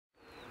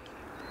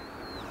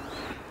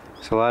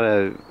There's a lot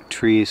of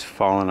trees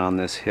falling on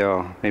this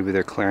hill. Maybe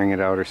they're clearing it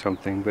out or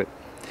something, but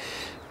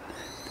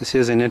this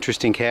is an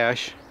interesting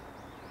cache.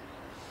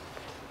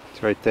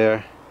 It's right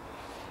there.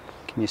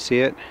 Can you see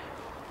it?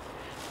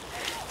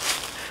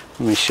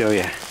 Let me show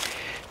you.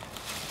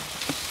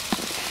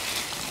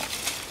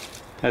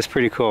 That's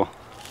pretty cool.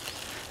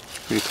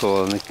 Pretty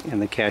cool,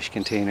 and the cache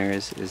container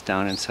is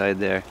down inside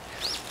there.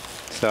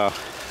 So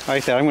I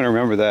like that. I'm going to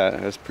remember that.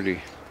 That's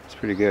pretty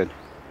good.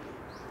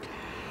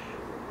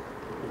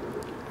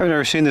 I've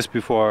never seen this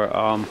before.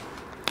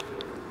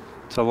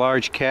 It's a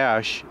large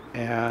cache,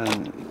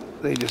 and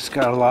they just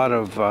got a lot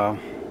of, well,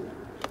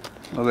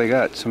 they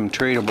got some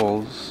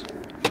tradables,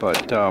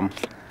 but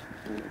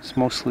it's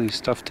mostly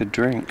stuff to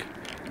drink,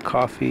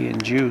 coffee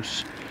and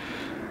juice.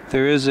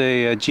 There is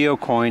a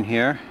geocoin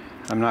here.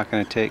 I'm not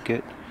going to take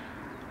it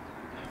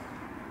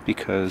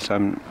because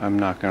I'm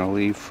not going to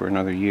leave for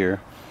another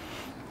year.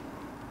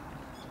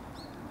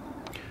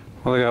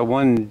 Well, I got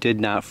one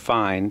did not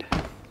find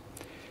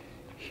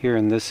here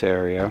in this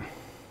area.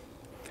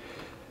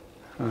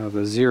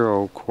 The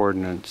 0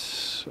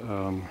 coordinates,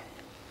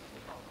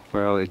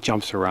 well, it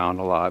jumps around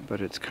a lot, but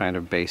it's kind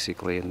of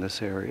basically in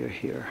this area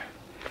here.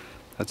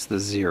 That's the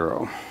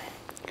 0.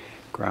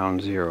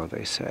 Ground 0,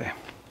 they say.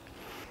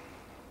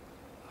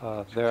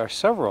 There are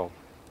several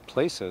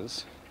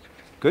places,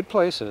 good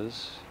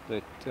places,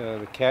 that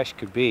the cache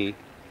could be,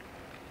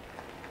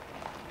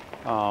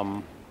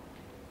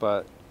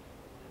 but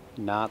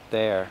not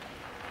there.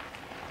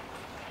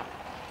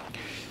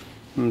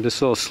 And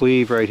this little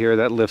sleeve right here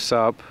that lifts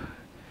up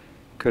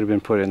could have been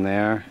put in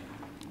there.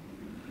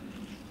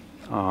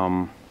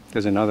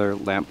 There's another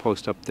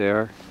lamppost up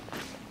there,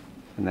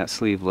 and that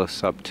sleeve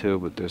lifts up too,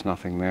 but there's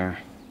nothing there.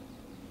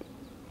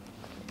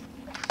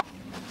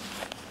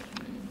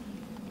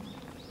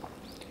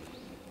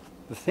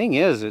 The thing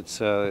is, it's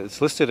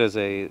listed as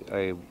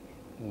a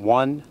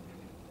 1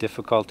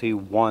 difficulty,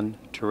 1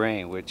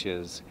 terrain, which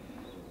is,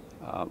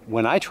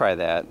 when I try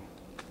that,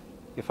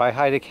 if I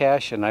hide a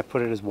cache and I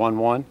put it as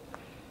 1-1,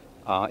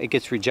 it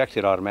gets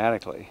rejected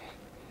automatically.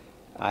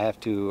 I have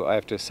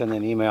to send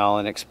an email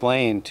and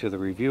explain to the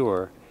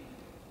reviewer,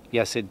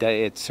 yes, it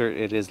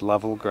is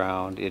level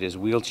ground, it is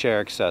wheelchair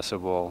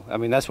accessible. I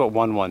mean, that's what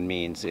 1-1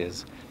 means,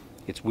 is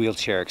it's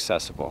wheelchair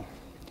accessible.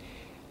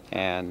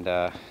 And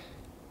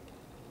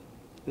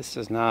this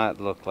does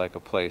not look like a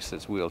place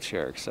that's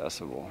wheelchair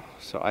accessible.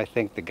 So I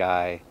think the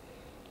guy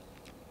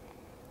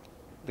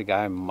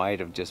might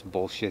have just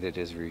bullshitted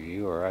his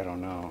reviewer, I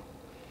don't know.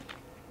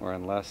 Or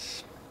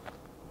unless,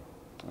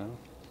 well,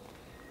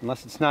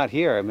 unless it's not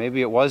here.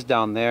 Maybe it was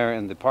down there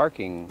in the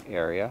parking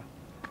area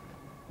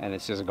and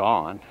it's just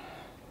gone.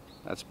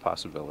 That's a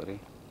possibility.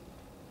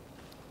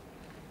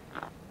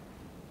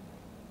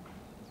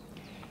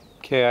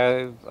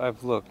 Okay,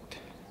 I've looked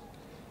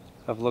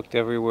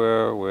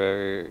everywhere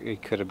where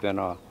it could have been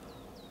a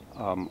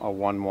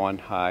 1-1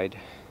 hide,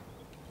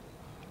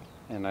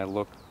 and I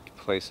looked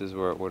places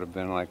where it would have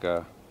been like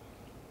a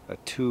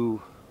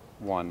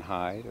 2-1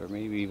 hide, or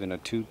maybe even a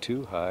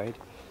 2-2 hide.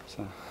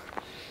 So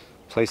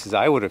places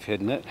I would have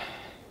hidden it.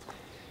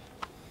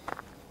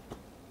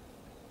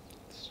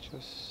 It's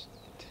just,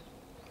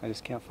 I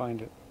just can't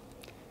find it.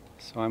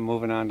 So I'm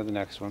moving on to the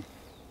next one.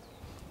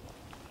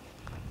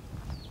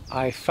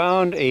 I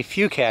found a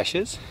few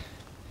caches.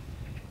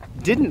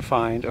 Didn't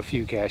find a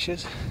few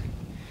caches.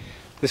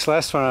 This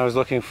last one I was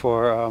looking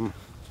for,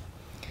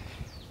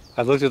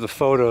 I looked at the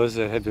photos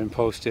that had been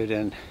posted,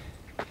 and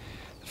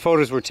the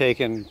photos were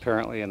taken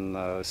apparently in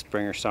the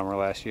spring or summer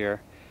last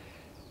year,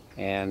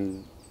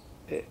 and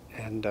it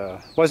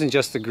wasn't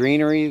just the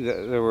greenery.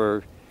 There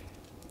were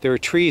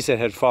trees that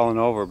had fallen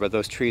over, but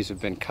those trees have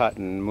been cut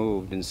and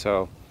moved, and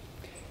so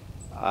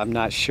I'm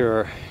not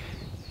sure.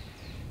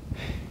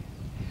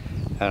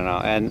 I don't know.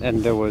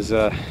 And there was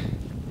an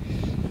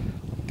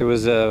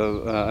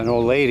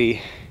old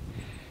lady.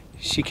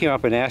 She came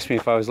up and asked me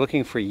if I was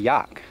looking for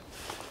yak.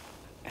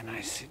 And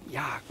I said,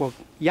 yak? Well,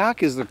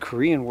 yak is the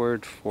Korean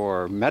word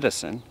for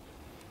medicine.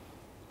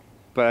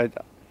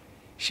 But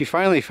she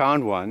finally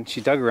found one. She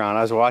dug around.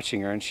 I was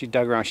watching her, and she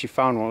dug around. She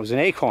found one. It was an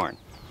acorn.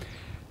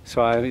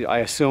 So I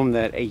assume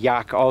that a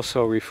yak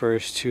also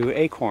refers to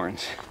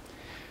acorns.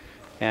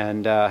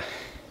 And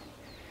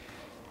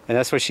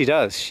that's what she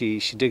does. She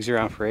digs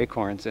around for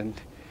acorns. And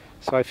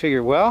so I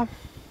figured, well,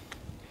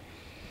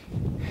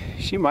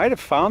 she might have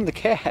found the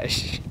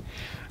cache.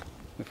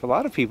 If a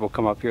lot of people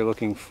come up here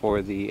looking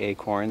for the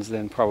acorns,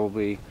 then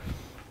probably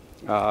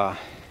the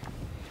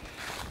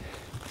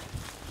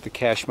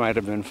cache might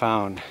have been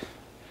found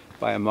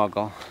by a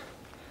muggle.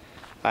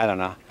 I don't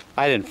know.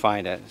 I didn't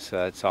find it, so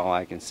that's all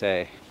I can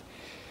say.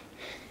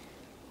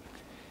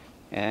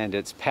 And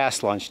it's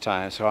past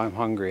lunchtime, so I'm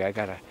hungry. I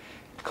gotta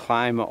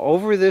climb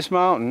over this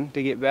mountain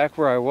to get back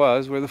where I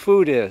was, where the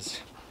food is.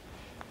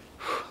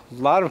 A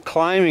lot of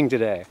climbing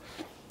today.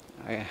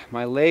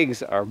 My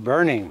legs are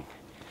burning,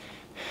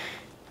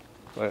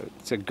 but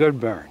it's a good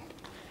burn.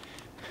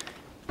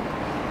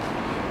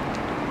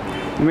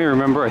 You may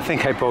remember, I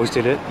think I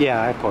posted it.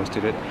 Yeah, I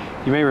posted it.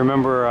 You may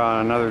remember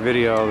on another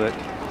video that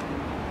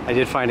I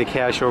did find a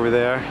cache over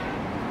there.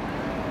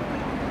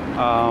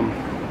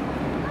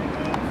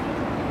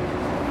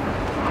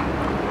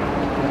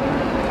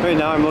 Right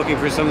now I'm looking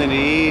for something to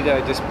eat. I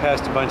just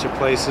passed a bunch of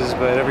places,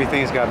 but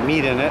everything's got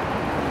meat in it,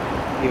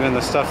 even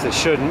the stuff that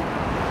shouldn't.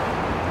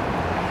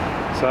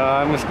 So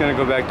I'm just going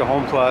to go back to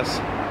Home Plus.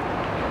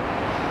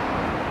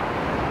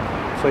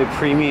 Pay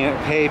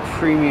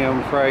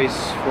premium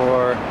price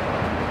for a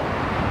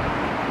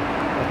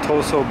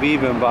Toso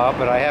bibimbap,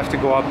 but I have to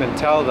go up and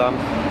tell them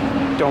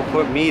don't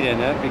put meat in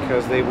it,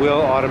 because they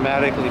will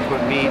automatically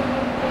put meat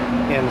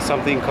in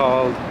something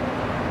called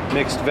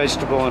mixed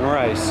vegetable and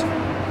rice.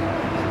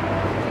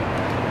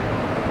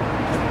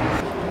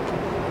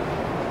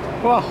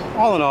 Well,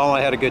 all in all,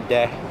 I had a good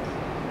day.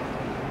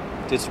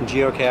 Did some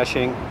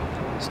geocaching,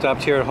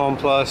 stopped here at Home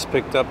Plus,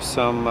 picked up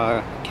some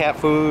cat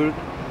food.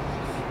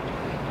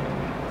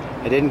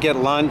 I didn't get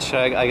lunch.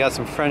 I got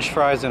some French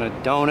fries and a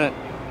donut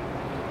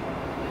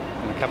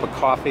and a cup of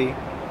coffee.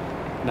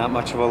 Not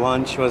much of a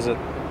lunch, was it?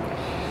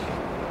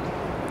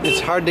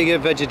 It's hard to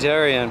get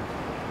vegetarian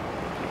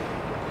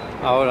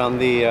out on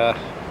the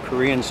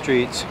Korean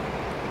streets.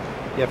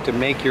 You have to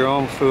make your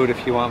own food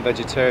if you want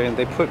vegetarian.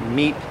 They put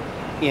meat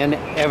in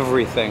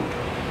everything.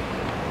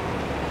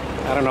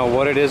 I don't know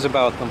what it is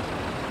about them.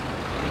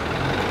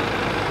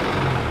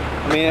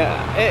 I mean,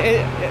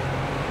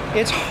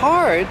 it's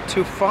hard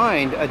to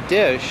find a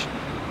dish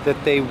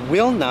that they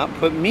will not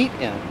put meat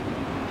in.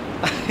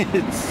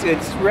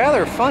 It's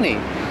rather funny,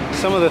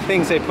 some of the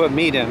things they put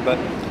meat in. But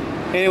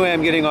anyway,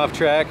 I'm getting off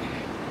track.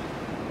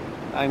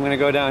 I'm going to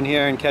go down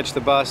here and catch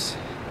the bus,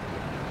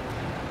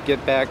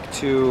 get back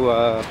to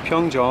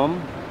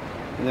Pyeongjeom,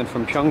 and then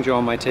from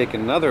Pyeongjeom I take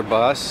another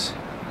bus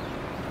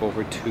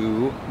over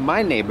to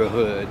my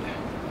neighborhood.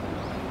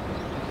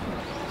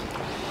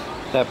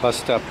 That bus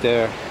stop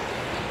there,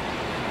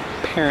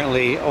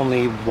 apparently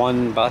only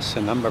one bus,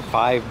 a number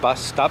 5 bus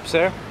stops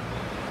there.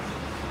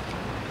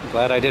 I'm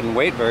glad I didn't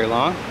wait very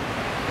long.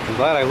 I'm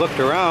glad I looked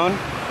around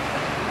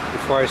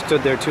before I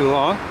stood there too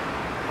long.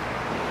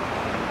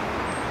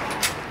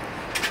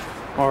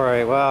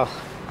 Alright, well,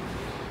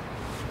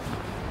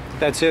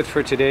 that's it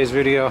for today's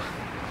video.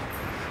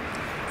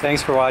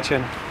 Thanks for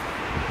watching.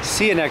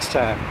 See you next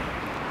time.